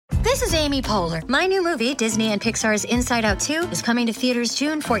This is Amy Poehler. My new movie, Disney and Pixar's Inside Out 2, is coming to theaters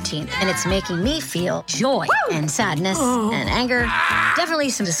June 14th, and it's making me feel joy and sadness and anger, definitely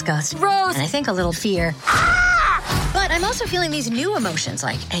some disgust, and I think a little fear. But I'm also feeling these new emotions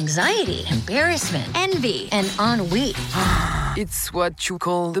like anxiety, embarrassment, envy, and ennui. It's what you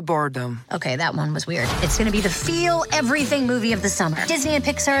call the boredom. Okay, that one was weird. It's gonna be the feel everything movie of the summer. Disney and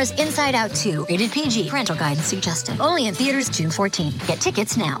Pixar's Inside Out 2, rated PG. Parental guidance suggested. Only in theaters June 14th. Get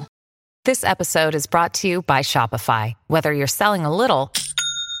tickets now. This episode is brought to you by Shopify. Whether you're selling a little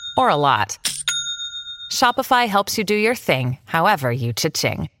or a lot, Shopify helps you do your thing, however you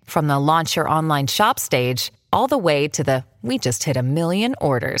cha-ching. From the launch your online shop stage, all the way to the we just hit 1 million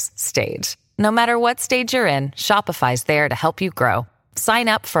orders stage. No matter what stage you're in, Shopify's there to help you grow. Sign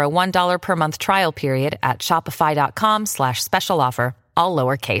up for a $1 per month trial period at shopify.com/special offer, all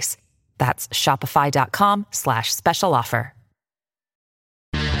lowercase. That's shopify.com/special offer.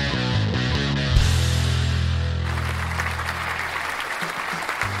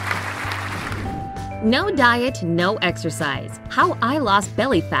 No diet, no exercise. How I lost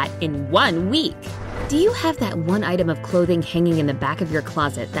belly fat in 1 week. Do you have that one item of clothing hanging in the back of your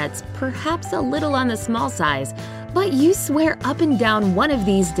closet that's perhaps a little on the small size, but you swear up and down one of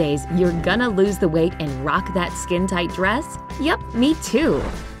these days you're gonna lose the weight and rock that skin-tight dress? Yep, me too.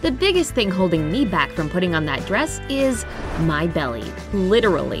 The biggest thing holding me back from putting on that dress is my belly,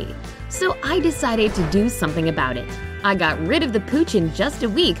 literally. So I decided to do something about it. I got rid of the pooch in just a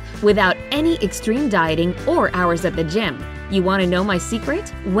week without any extreme dieting or hours at the gym. You want to know my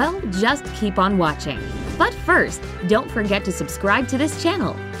secret? Well, just keep on watching. But first, don't forget to subscribe to this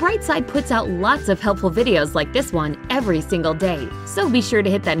channel. Brightside puts out lots of helpful videos like this one every single day, so be sure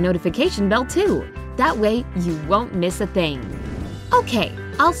to hit that notification bell too. That way, you won't miss a thing. Okay,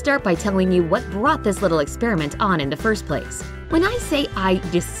 I'll start by telling you what brought this little experiment on in the first place. When I say I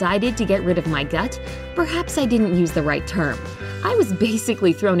decided to get rid of my gut, perhaps I didn't use the right term. I was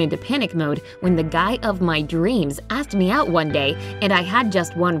basically thrown into panic mode when the guy of my dreams asked me out one day and I had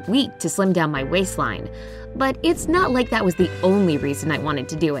just 1 week to slim down my waistline. But it's not like that was the only reason I wanted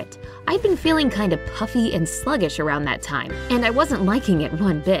to do it. I'd been feeling kind of puffy and sluggish around that time, and I wasn't liking it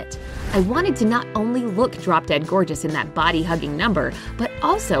one bit. I wanted to not only look drop-dead gorgeous in that body-hugging number, but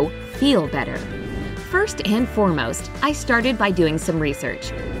also feel better. First and foremost, I started by doing some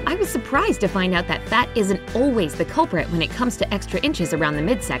research. I was surprised to find out that fat isn't always the culprit when it comes to extra inches around the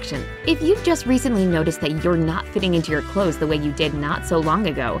midsection. If you've just recently noticed that you're not fitting into your clothes the way you did not so long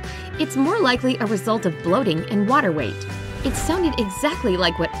ago, it's more likely a result of bloating and water weight. It sounded exactly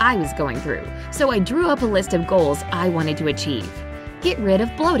like what I was going through, so I drew up a list of goals I wanted to achieve. Get rid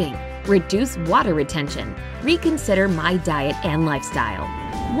of bloating, reduce water retention, reconsider my diet and lifestyle.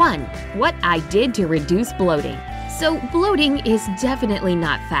 1. What I did to reduce bloating. So bloating is definitely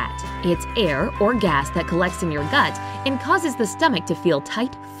not fat. It's air or gas that collects in your gut and causes the stomach to feel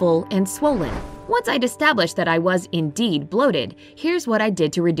tight, full, and swollen. Once I'd established that I was indeed bloated, here's what I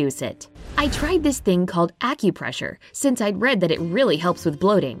did to reduce it. I tried this thing called acupressure, since I'd read that it really helps with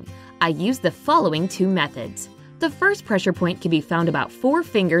bloating. I used the following 2 methods. The first pressure point can be found about 4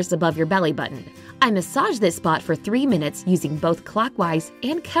 fingers above your belly button. I massage this spot for 3 minutes using both clockwise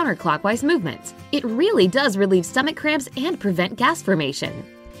and counterclockwise movements. It really does relieve stomach cramps and prevent gas formation.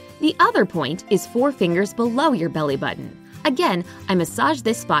 The other point is 4 fingers below your belly button. Again, I massage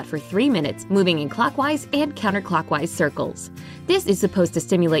this spot for 3 minutes, moving in clockwise and counterclockwise circles. This is supposed to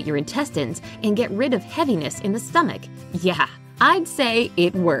stimulate your intestines and get rid of heaviness in the stomach. Yeah, I'd say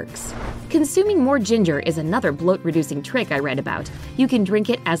it works. Consuming more ginger is another bloat-reducing trick I read about. You can drink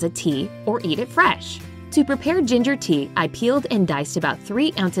it as a tea or eat it fresh. To prepare ginger tea, I peeled and diced about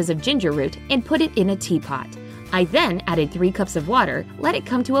 3 ounces of ginger root and put it in a teapot. I then added 3 cups of water, let it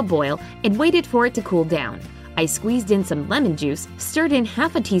come to a boil, and waited for it to cool down. I squeezed in some lemon juice, stirred in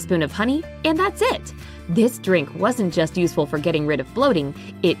half a teaspoon of honey, and that's it. This drink wasn't just useful for getting rid of bloating,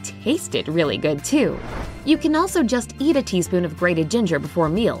 it tasted really good too. You can also just eat a teaspoon of grated ginger before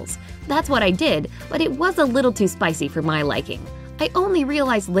meals. That's what I did, but it was a little too spicy for my liking. I only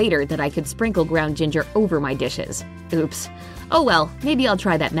realized later that I could sprinkle ground ginger over my dishes. Oops. Oh well, maybe I'll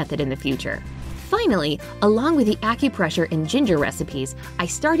try that method in the future. Finally, along with the acupressure and ginger recipes, I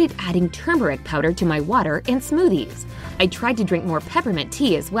started adding turmeric powder to my water and smoothies. I tried to drink more peppermint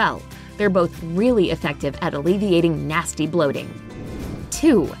tea as well. They're both really effective at alleviating nasty bloating.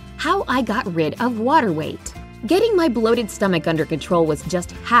 2. How I got rid of water weight. Getting my bloated stomach under control was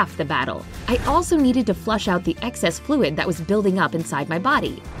just half the battle. I also needed to flush out the excess fluid that was building up inside my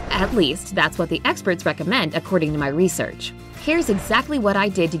body. At least, that's what the experts recommend according to my research. Here's exactly what I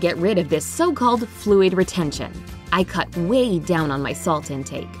did to get rid of this so-called fluid retention. I cut way down on my salt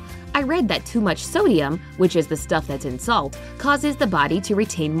intake. I read that too much sodium, which is the stuff that's in salt, causes the body to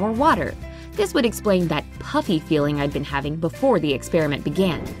retain more water. This would explain that puffy feeling I'd been having before the experiment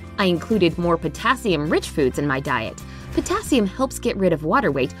began. I included more potassium-rich foods in my diet. Potassium helps get rid of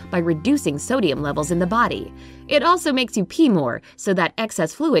water weight by reducing sodium levels in the body. It also makes you pee more, so that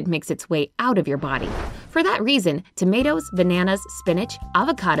excess fluid makes its way out of your body. For that reason, tomatoes, bananas, spinach,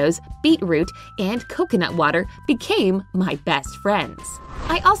 avocados, beetroot, and coconut water became my best friends.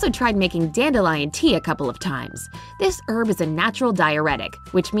 I also tried making dandelion tea a couple of times. This herb is a natural diuretic,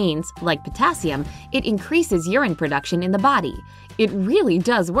 which means, like potassium, it increases urine production in the body. It really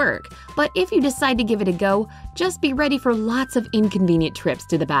does work, but if you decide to give it a go, just be ready for lots of inconvenient trips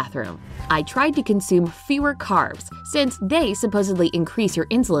to the bathroom. I tried to consume fewer carbs, since they supposedly increase your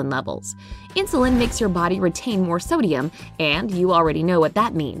insulin levels. Insulin makes your body retain more sodium, and you already know what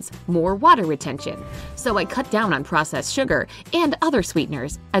that means, more water retention. So I cut down on processed sugar and other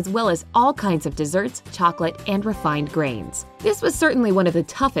sweeteners, as well as all kinds of desserts, chocolate, and refined grains. This was certainly one of the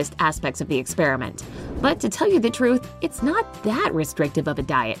toughest aspects of the experiment. But to tell you the truth, it's not that restrictive of a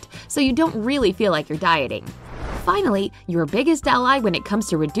diet, so you don't really feel like you're dieting. Finally, your biggest ally when it comes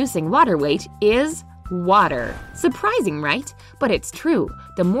to reducing water weight is water. Surprising, right? But it's true.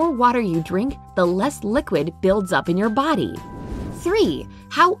 The more water you drink, the less liquid builds up in your body. 3.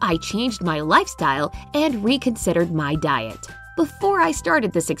 How I changed my lifestyle and reconsidered my diet. Before I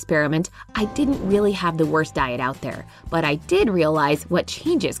started this experiment, I didn't really have the worst diet out there, but I did realize what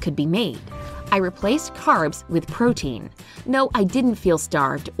changes could be made. I replaced carbs with protein. No, I didn't feel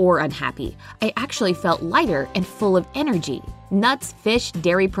starved or unhappy. I actually felt lighter and full of energy. Nuts, fish,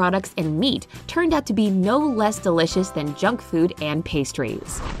 dairy products, and meat turned out to be no less delicious than junk food and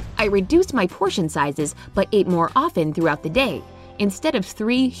pastries. I reduced my portion sizes but ate more often throughout the day. Instead of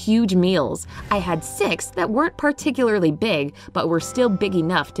 3 huge meals, I had 6 that weren't particularly big but were still big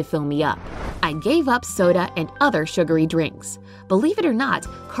enough to fill me up. I gave up soda and other sugary drinks. Believe it or not,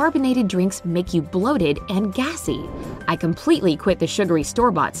 carbonated drinks make you bloated and gassy. I completely quit the sugary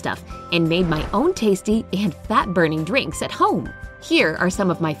store-bought stuff and made my own tasty and fat-burning drinks at home. Here are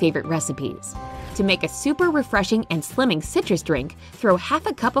some of my favorite recipes. To make a super refreshing and slimming citrus drink, throw half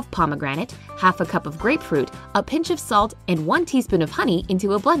a cup of pomegranate, half a cup of grapefruit, a pinch of salt, and 1 teaspoon of honey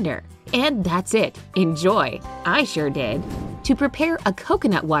into a blender. And that's it. Enjoy! I sure did. To prepare a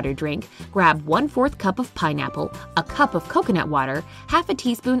coconut water drink, grab 1/4 cup of pineapple, a cup of coconut water, half a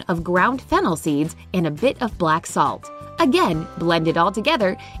teaspoon of ground fennel seeds, and a bit of black salt. Again, blend it all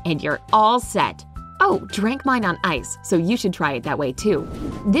together, and you're all set. Oh, drank mine on ice, so you should try it that way too.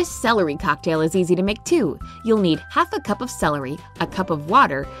 This celery cocktail is easy to make too. You'll need half a cup of celery, a cup of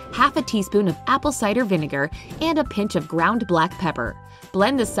water, half a teaspoon of apple cider vinegar, and a pinch of ground black pepper.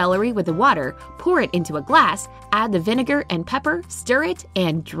 Blend the celery with the water, pour it into a glass, add the vinegar and pepper, stir it,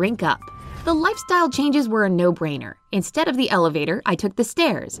 and drink up. The lifestyle changes were a no-brainer. Instead of the elevator, I took the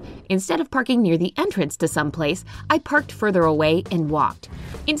stairs. Instead of parking near the entrance to some place, I parked further away and walked.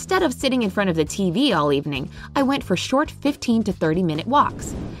 Instead of sitting in front of the TV all evening, I went for short 15 to 30-minute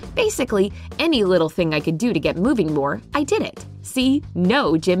walks. Basically, any little thing I could do to get moving more, I did it. See,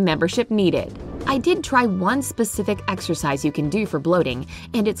 no gym membership needed. I did try one specific exercise you can do for bloating,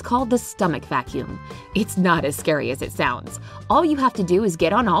 and it's called the stomach vacuum. It's not as scary as it sounds. All you have to do is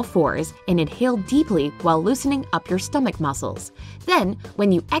get on all fours and inhale deeply while loosening up your stomach muscles. Then,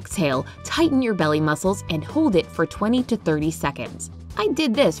 when you exhale, tighten your belly muscles and hold it for 20 to 30 seconds. I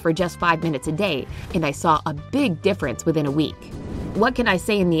did this for just 5 minutes a day, and I saw a big difference within a week. What can I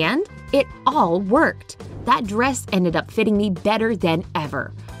say in the end? It all worked. That dress ended up fitting me better than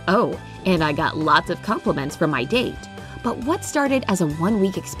ever. Oh, and I got lots of compliments from my date. But what started as a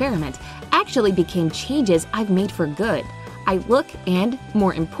 1-week experiment actually became changes I've made for good. I look and,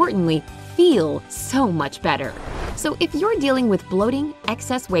 more importantly, feel so much better. So if you're dealing with bloating,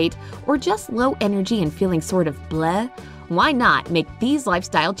 excess weight, or just low energy and feeling sort of bleh, why not make these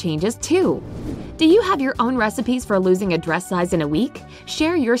lifestyle changes too? Do you have your own recipes for losing a dress size in a week?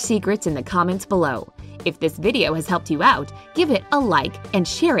 Share your secrets in the comments below. If this video has helped you out, give it a like and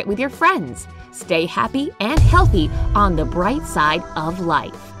share it with your friends. Stay happy and healthy on the bright side of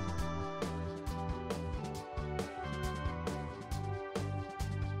life.